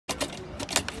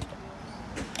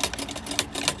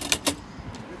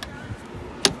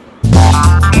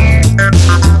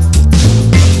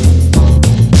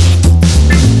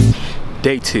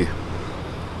Day 2.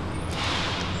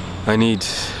 I need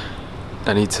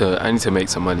to make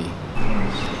some money.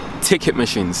 Ticket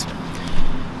machines.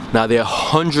 Now there are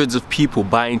hundreds of people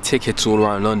buying tickets all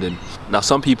around London. Now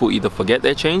some people either forget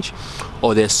their change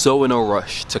or they're so in a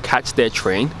rush to catch their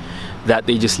train that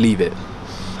they just leave it.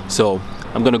 So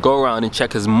I'm gonna go around and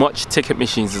check as much ticket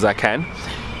machines as I can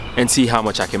and see how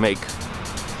much I can make.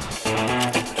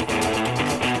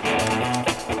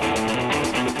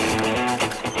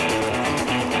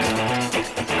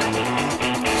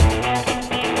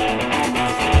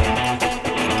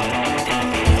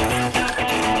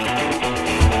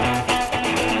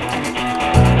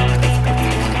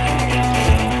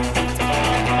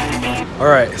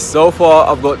 Alright, so far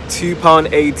I've got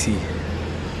 £2.80.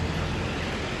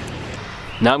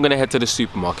 Now I'm gonna head to the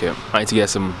supermarket. I need to get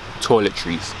some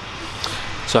toiletries.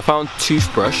 So I found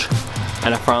toothbrush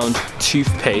and I found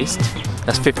toothpaste.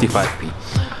 That's 55p.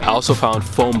 I also found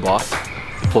foam bath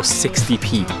for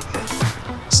 60p.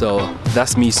 So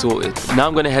that's me sorted. Now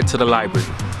I'm gonna head to the library.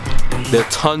 There are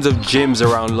tons of gyms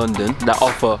around London that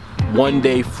offer 1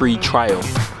 day free trial.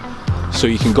 So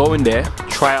you can go in there,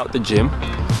 try out the gym,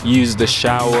 use the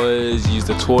showers, use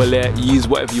the toilet, use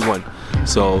whatever you want.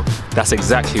 So that's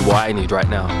exactly what I need right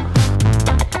now.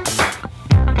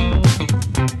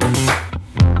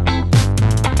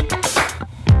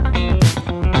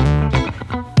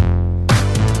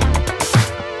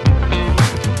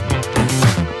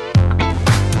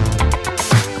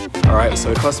 Alright,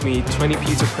 so it cost me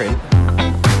 20p to print.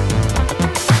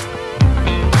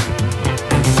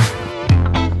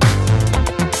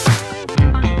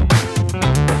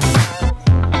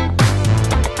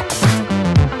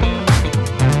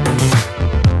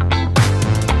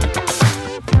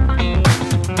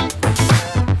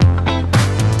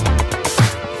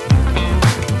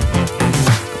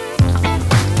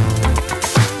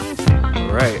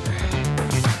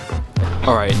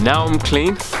 Alright, now I'm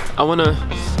clean. I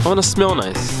wanna smell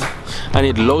nice. I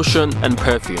need lotion and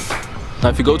perfume. Now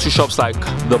if you go to shops like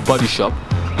the Body Shop,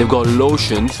 they've got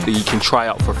lotions that you can try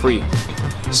out for free.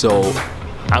 So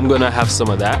I'm gonna have some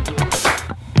of that.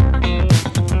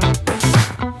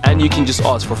 And you can just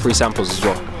ask for free samples as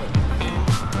well.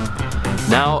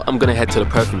 Now I'm gonna head to the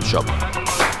perfume shop.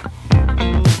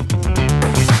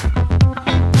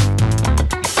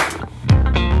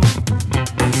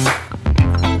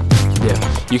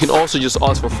 You can also just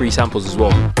ask for free samples as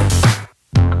well.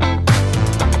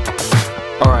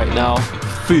 Alright, now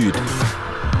food.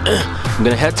 I'm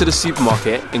gonna head to the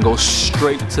supermarket and go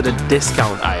straight to the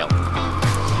discount aisle.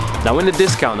 Now in the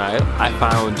discount aisle, I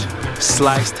found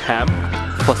sliced ham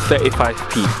for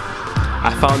 35p.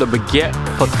 I found a baguette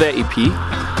for 30p.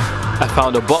 I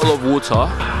found a bottle of water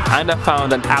and I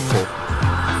found an apple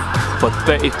for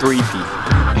 33p.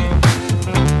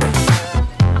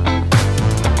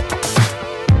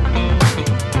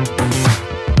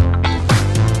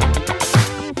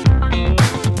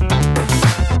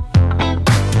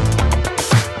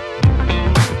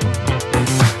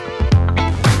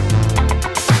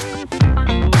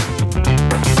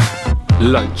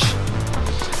 Lunch.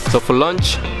 So for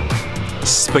lunch,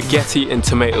 spaghetti and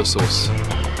tomato sauce.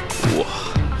 Whoa.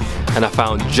 And I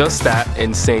found just that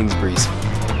in Sainsbury's.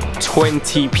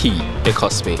 20p it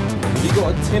cost me. Have you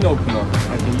got a tin opener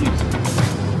I can use?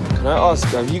 Can I ask,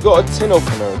 have you got a tin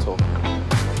opener at all?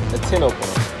 A tin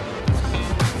opener?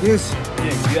 Yes. Yeah,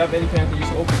 do you have anything I can use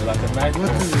to open it, like a knife?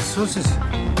 What is the sauces?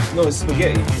 No, it's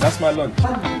spaghetti. That's my lunch.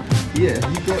 Yeah.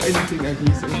 Have you got anything I can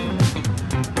use to open it?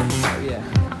 Oh yeah.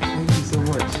 Thank you so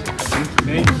much.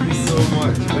 Thank you so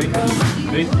much. Thank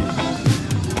you.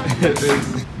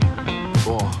 Thanks.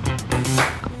 Oh.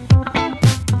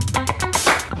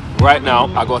 Right now,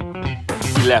 I got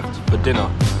left for dinner.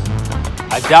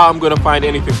 I doubt I'm gonna find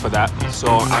anything for that, so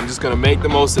I'm just gonna make the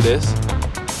most of this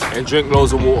and drink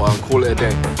loads of water and call it a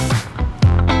day.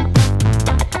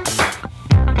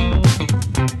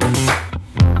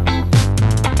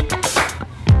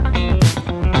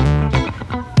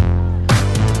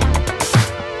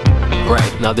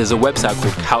 Right, now there's a website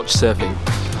called Couchsurfing,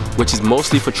 which is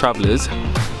mostly for travelers,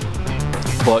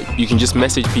 but you can just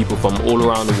message people from all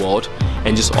around the world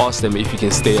and just ask them if you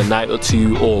can stay a night or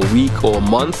two or a week or a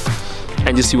month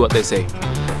and just see what they say.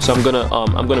 So I'm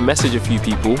gonna message a few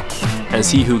people and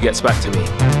see who gets back to me.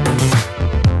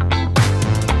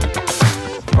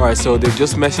 Alright, so they've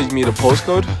just messaged me the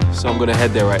postcode, so I'm gonna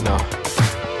head there right now.